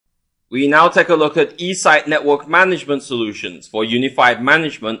We now take a look at eSight network management solutions for unified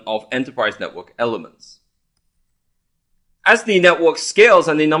management of enterprise network elements. As the network scales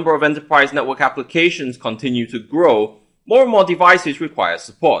and the number of enterprise network applications continue to grow, more and more devices require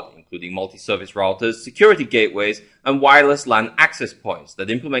support, including multi-service routers, security gateways, and wireless LAN access points that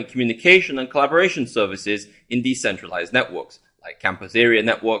implement communication and collaboration services in decentralized networks, like campus area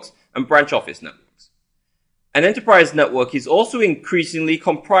networks and branch office networks. An enterprise network is also increasingly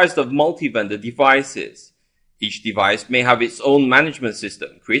comprised of multi-vendor devices. Each device may have its own management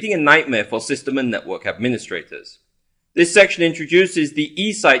system, creating a nightmare for system and network administrators. This section introduces the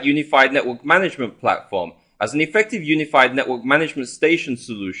eSight Unified Network Management Platform as an effective unified network management station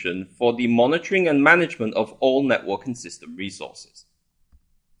solution for the monitoring and management of all network and system resources.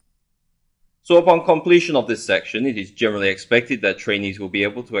 So upon completion of this section, it is generally expected that trainees will be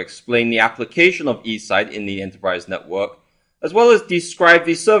able to explain the application of eSight in the enterprise network, as well as describe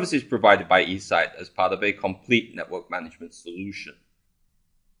the services provided by eSight as part of a complete network management solution.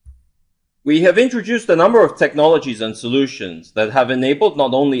 We have introduced a number of technologies and solutions that have enabled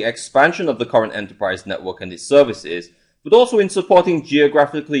not only expansion of the current enterprise network and its services, but also in supporting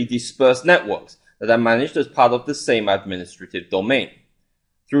geographically dispersed networks that are managed as part of the same administrative domain.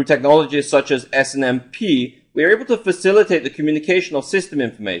 Through technologies such as SNMP, we are able to facilitate the communication of system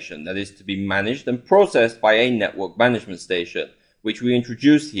information that is to be managed and processed by a network management station, which we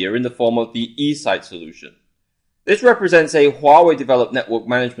introduce here in the form of the eSight solution. This represents a Huawei-developed network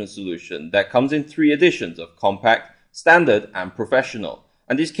management solution that comes in 3 editions of Compact, Standard, and Professional,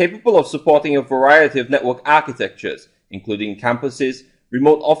 and is capable of supporting a variety of network architectures, including campuses,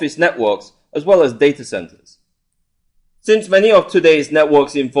 remote office networks, as well as data centers. Since many of today's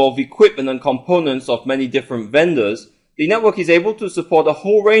networks involve equipment and components of many different vendors, the network is able to support a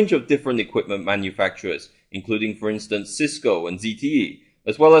whole range of different equipment manufacturers, including, for instance, Cisco and ZTE,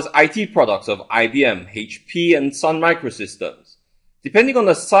 as well as IT products of IBM, HP, and Sun Microsystems. Depending on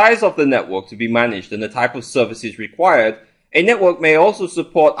the size of the network to be managed and the type of services required, a network may also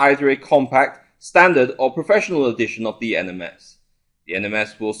support either a compact, standard, or professional edition of the NMS. The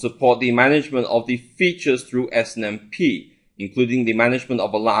NMS will support the management of the features through SNMP, including the management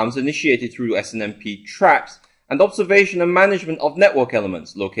of alarms initiated through SNMP traps and observation and management of network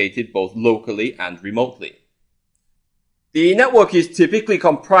elements located both locally and remotely. The network is typically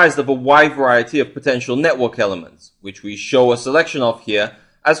comprised of a wide variety of potential network elements, which we show a selection of here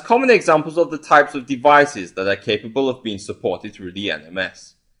as common examples of the types of devices that are capable of being supported through the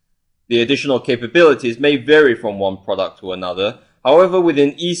NMS. The additional capabilities may vary from one product to another. However,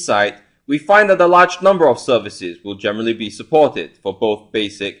 within eSight, we find that a large number of services will generally be supported for both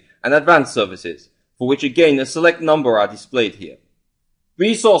basic and advanced services, for which again a select number are displayed here.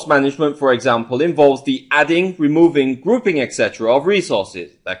 Resource management, for example, involves the adding, removing, grouping, etc. of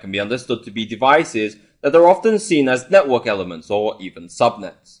resources that can be understood to be devices that are often seen as network elements or even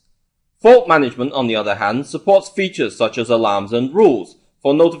subnets. Fault management, on the other hand, supports features such as alarms and rules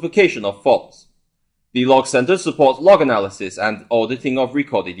for notification of faults. The Log Center supports log analysis and auditing of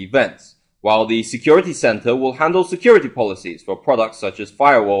recorded events, while the Security Center will handle security policies for products such as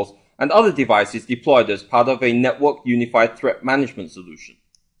firewalls and other devices deployed as part of a network unified threat management solution.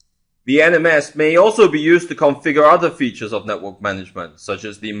 The NMS may also be used to configure other features of network management, such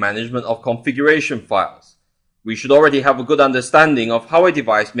as the management of configuration files. We should already have a good understanding of how a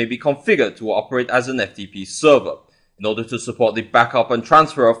device may be configured to operate as an FTP server, in order to support the backup and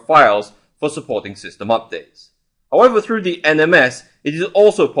transfer of files for supporting system updates. However, through the NMS, it is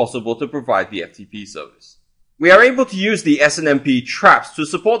also possible to provide the FTP service. We are able to use the SNMP traps to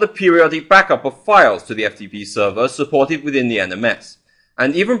support the periodic backup of files to the FTP server supported within the NMS,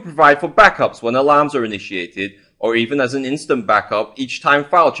 and even provide for backups when alarms are initiated, or even as an instant backup each time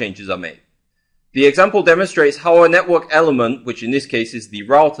file changes are made. The example demonstrates how a network element, which in this case is the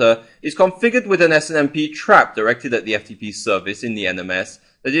router, is configured with an SNMP trap directed at the FTP service in the NMS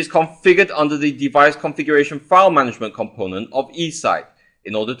that is configured under the device configuration file management component of eSight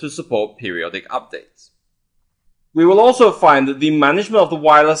in order to support periodic updates. We will also find that the management of the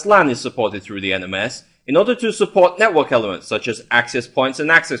wireless LAN is supported through the NMS in order to support network elements such as access points and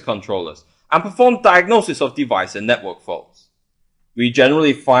access controllers, and perform diagnosis of device and network faults. We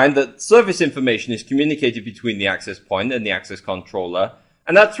generally find that service information is communicated between the access point and the access controller,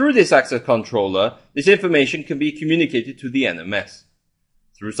 and that through this access controller, this information can be communicated to the NMS.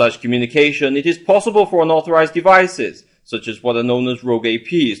 Through such communication, it is possible for unauthorized devices, such as what are known as rogue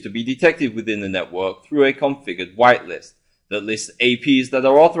APs, to be detected within the network through a configured whitelist that lists APs that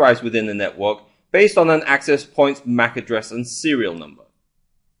are authorized within the network based on an access point's MAC address and serial number.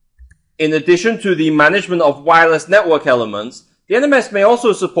 In addition to the management of wireless network elements, The NMS may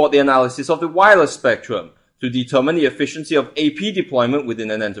also support the analysis of the wireless spectrum to determine the efficiency of AP deployment within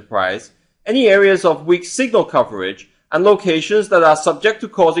an enterprise, any areas of weak signal coverage, and locations that are subject to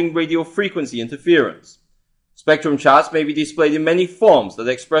causing radio frequency interference. Spectrum charts may be displayed in many forms that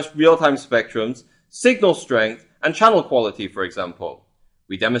express real-time spectrums, signal strength, and channel quality, for example.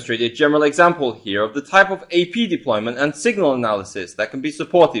 We demonstrate a general example here of the type of AP deployment and signal analysis that can be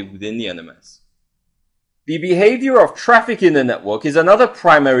supported within the NMS. The behavior of traffic in the network is another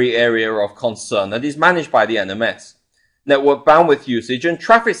primary area of concern that is managed by the NMS. Network bandwidth usage and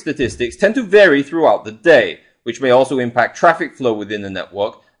traffic statistics tend to vary throughout the day, which may also impact traffic flow within the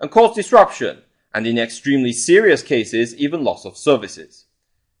network and cause disruption, and in extremely serious cases, even loss of services.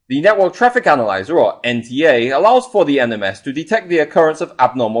 The Network Traffic Analyzer, or NTA, allows for the NMS to detect the occurrence of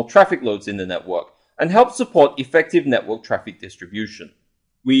abnormal traffic loads in the network and helps support effective network traffic distribution.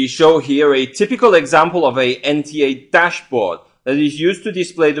 We show here a typical example of a NTA dashboard that is used to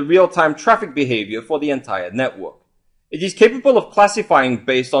display the real-time traffic behavior for the entire network. It is capable of classifying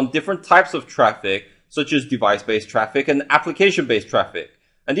based on different types of traffic, such as device-based traffic and application-based traffic,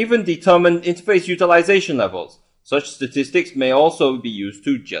 and even determine interface utilization levels. Such statistics may also be used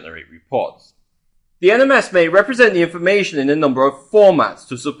to generate reports. The NMS may represent the information in a number of formats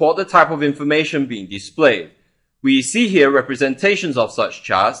to support the type of information being displayed. We see here representations of such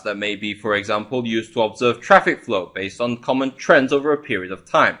charts that may be, for example, used to observe traffic flow based on common trends over a period of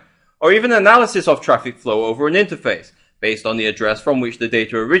time, or even analysis of traffic flow over an interface based on the address from which the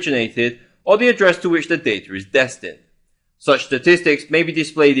data originated or the address to which the data is destined. Such statistics may be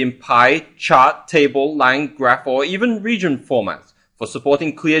displayed in pie, chart, table, line, graph, or even region formats for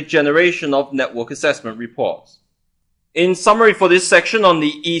supporting clear generation of network assessment reports. In summary for this section on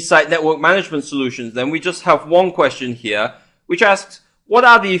the eSight network management solutions, then we just have one question here, which asks, what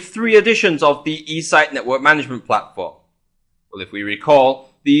are the 3 editions of the eSight network management platform? Well, if we recall,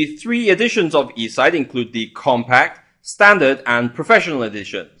 the 3 editions of eSight include the Compact, Standard, and Professional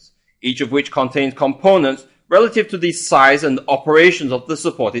editions, each of which contains components relative to the size and operations of the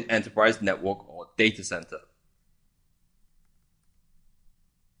supported enterprise network or data center.